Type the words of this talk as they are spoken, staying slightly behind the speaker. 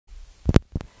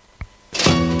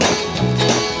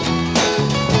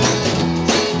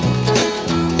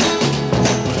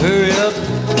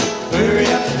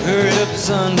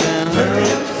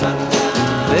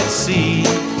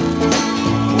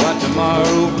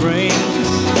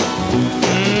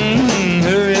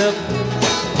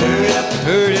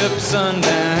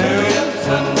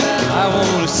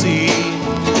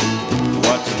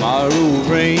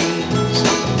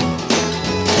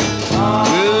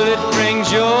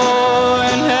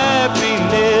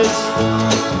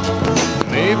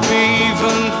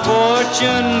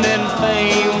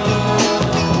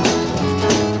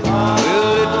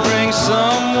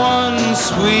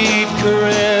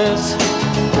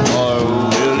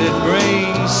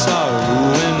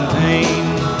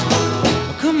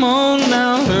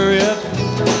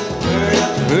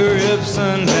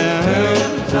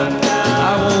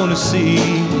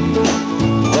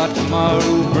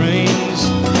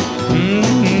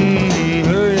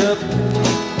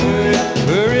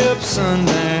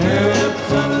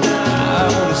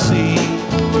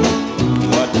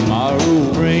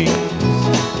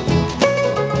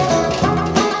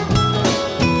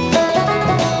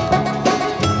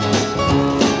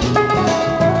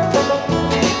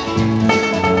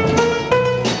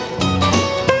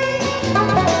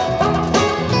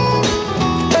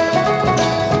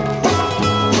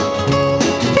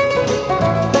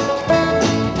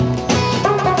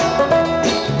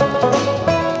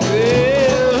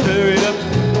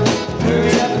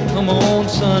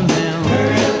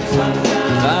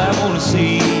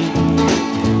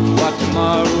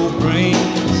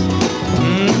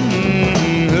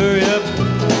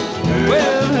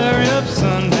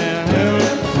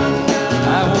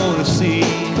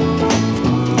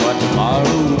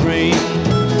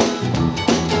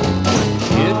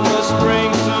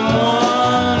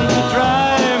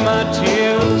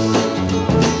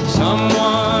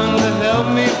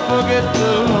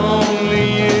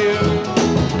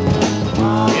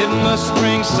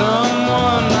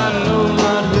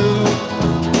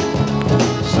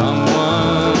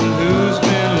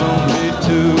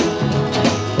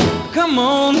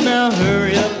now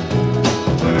hurry up,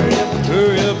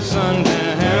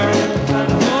 sundown.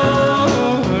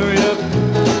 Oh, hurry up,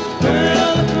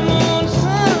 come on,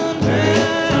 sundown.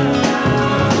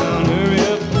 Hurry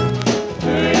up,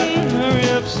 sundown. Hurry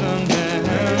up.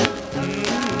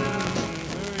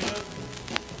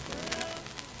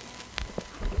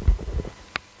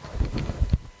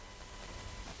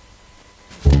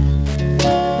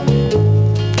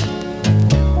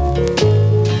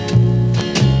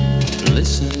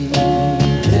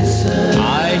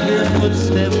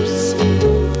 Footsteps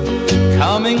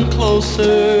coming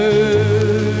closer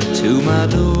to my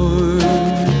door.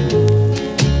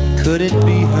 Could it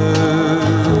be her?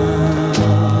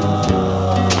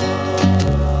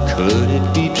 Could it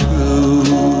be true?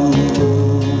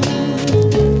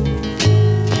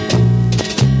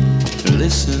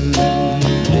 Listen,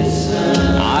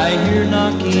 I hear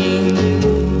knocking.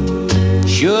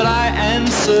 Should I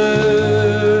answer?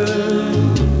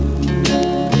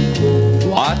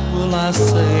 I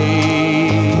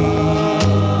say,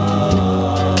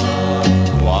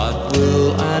 what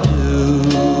will I do?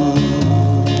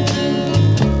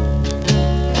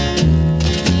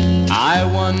 I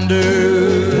wonder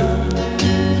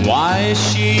why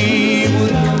she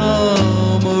would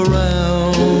come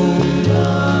around.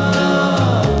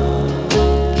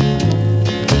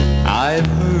 I've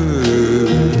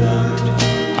heard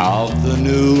of the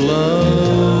new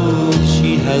love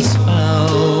she has found.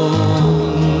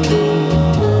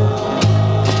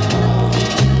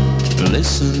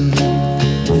 Listen,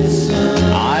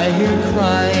 I hear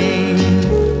crying,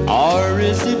 or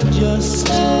is it just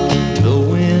the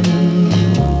wind?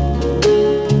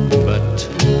 But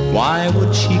why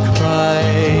would she cry?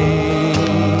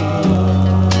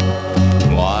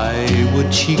 Why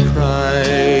would she cry?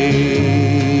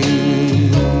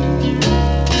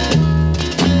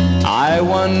 I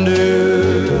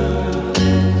wonder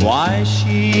why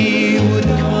she would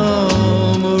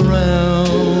come around.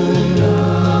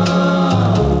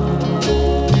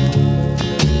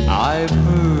 I've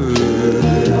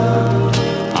heard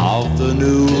of the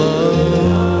new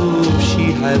love she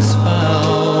has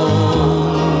found.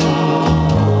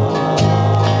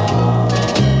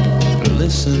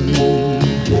 Listen,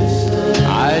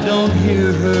 I don't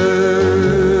hear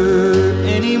her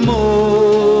anymore.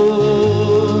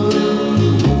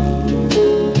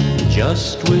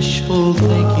 Just wishful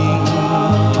thinking,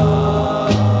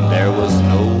 there was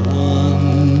no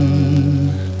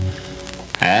one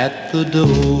at the door.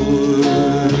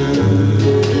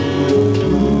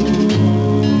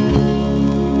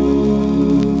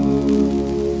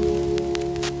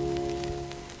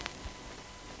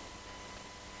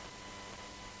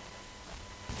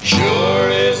 Sure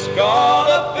it's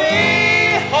gonna be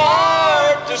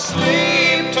hard to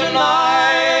sleep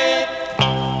tonight.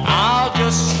 I'll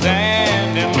just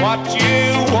stand and watch you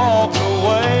walk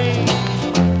away.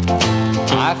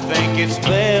 I think it's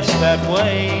best that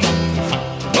way.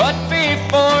 But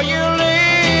before you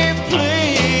leave,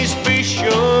 please be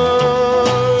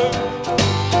sure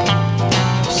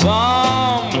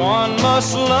someone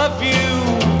must love you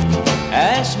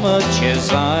as much as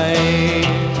I.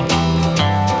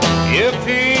 If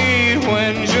he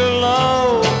wins your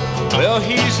love, well,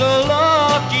 he's a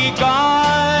lucky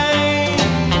guy.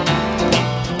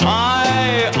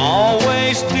 I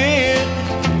always did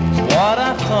what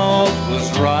I thought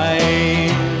was right.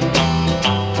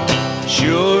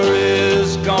 Sure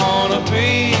is gonna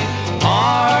be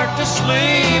hard to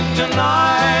sleep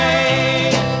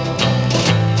tonight.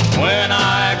 When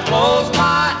I close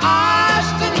my eyes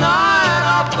tonight,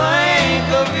 I'll think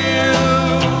of you.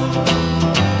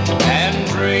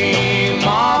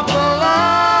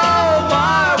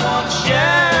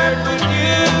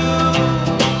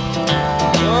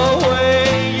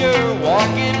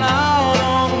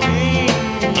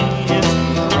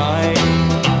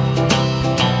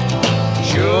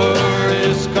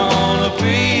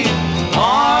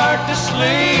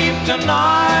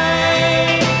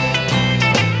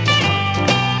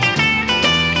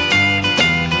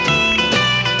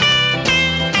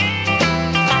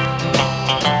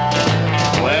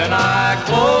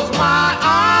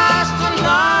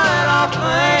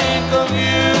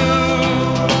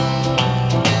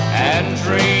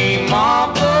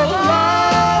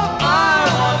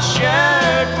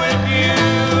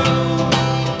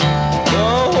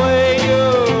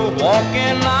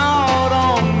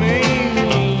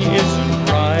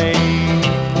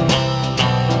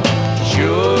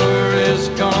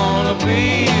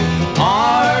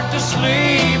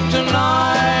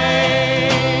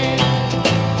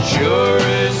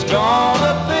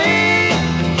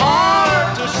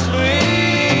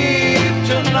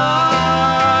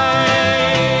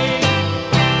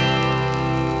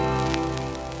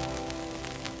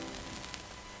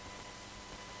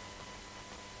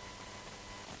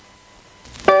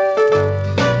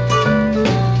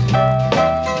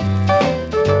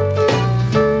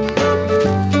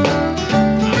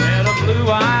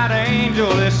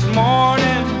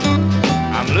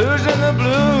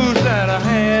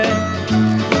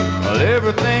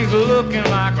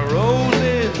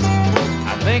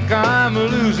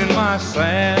 my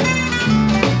sad.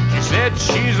 She said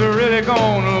she's really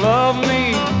gonna love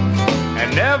me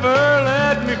and never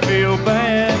let me feel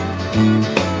bad.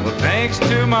 Well, thanks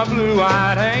to my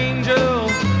blue-eyed angel,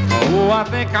 oh, I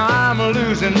think I'm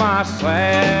losing my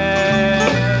sad.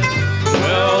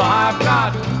 Well, I've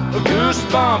got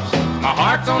goosebumps, my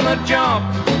heart's on the jump,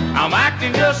 I'm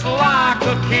acting just like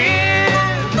a kid.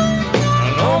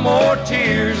 No more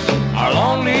tears, our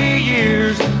lonely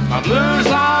years, my blues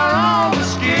are on the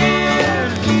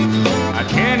skid. I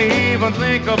can't even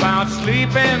think about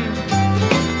sleeping,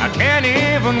 I can't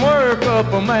even work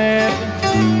up a mat.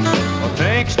 Well,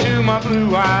 thanks to my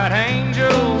blue-eyed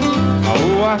angel,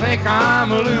 oh, I think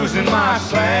I'm losing my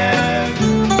sad.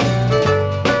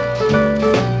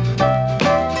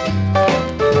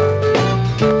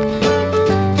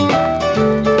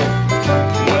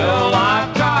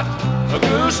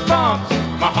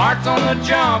 My heart's on the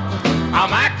jump,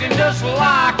 I'm acting just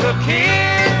like a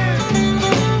kid.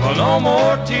 Well, no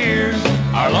more tears,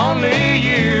 our lonely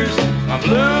years, my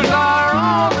blues are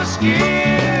on the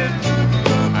skid.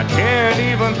 I can't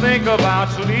even think about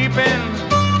sleeping,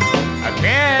 I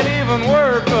can't even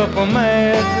work up a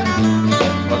mat.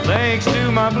 Well, thanks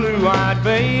to my blue-eyed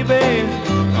baby,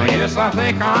 oh, yes, I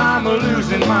think I'm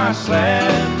losing my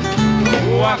sad.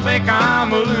 Oh, I think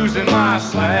I'm losing my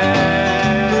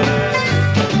sad.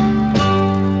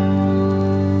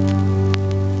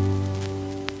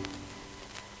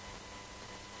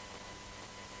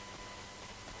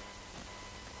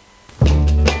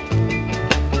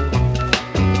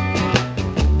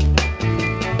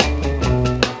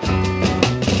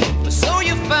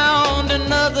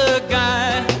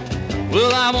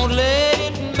 I won't let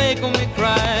it make me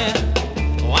cry.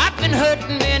 Oh, I've been hurt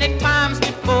many times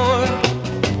before,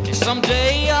 and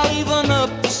someday I'll even up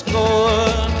the score.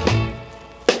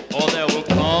 Or there will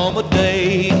come a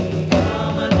day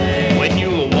when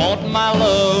you'll want my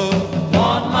love.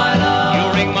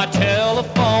 You'll ring my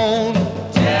telephone,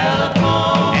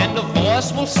 and the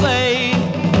voice will say,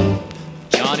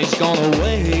 Johnny's gone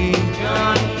away.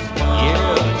 Yeah,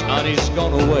 Johnny's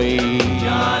gone away.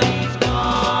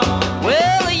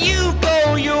 Well, you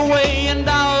go your way and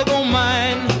I'll go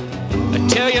mine. I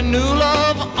tell you new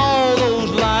love, all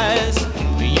those lies.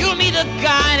 You'll meet a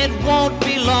guy and it won't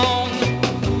be long.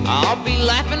 I'll be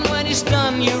laughing when he's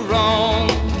done you wrong.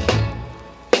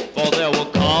 For there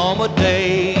will come a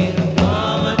day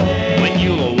when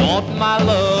you'll want my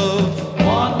love.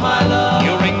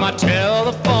 You'll ring my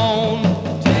telephone,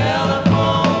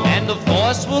 and the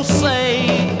voice will say,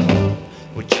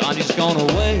 well, Johnny's gone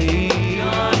away.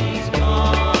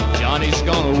 Johnny's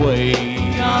gone away.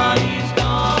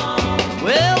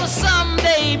 Well,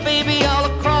 someday, baby, I'll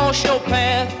cross your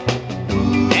path,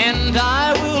 and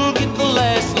I will get the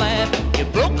last laugh. You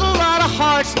broke a lot of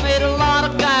hearts, made a lot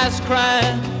of guys cry,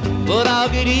 but I'll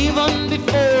get even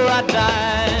before I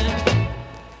die.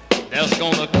 There's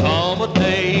gonna come a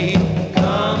day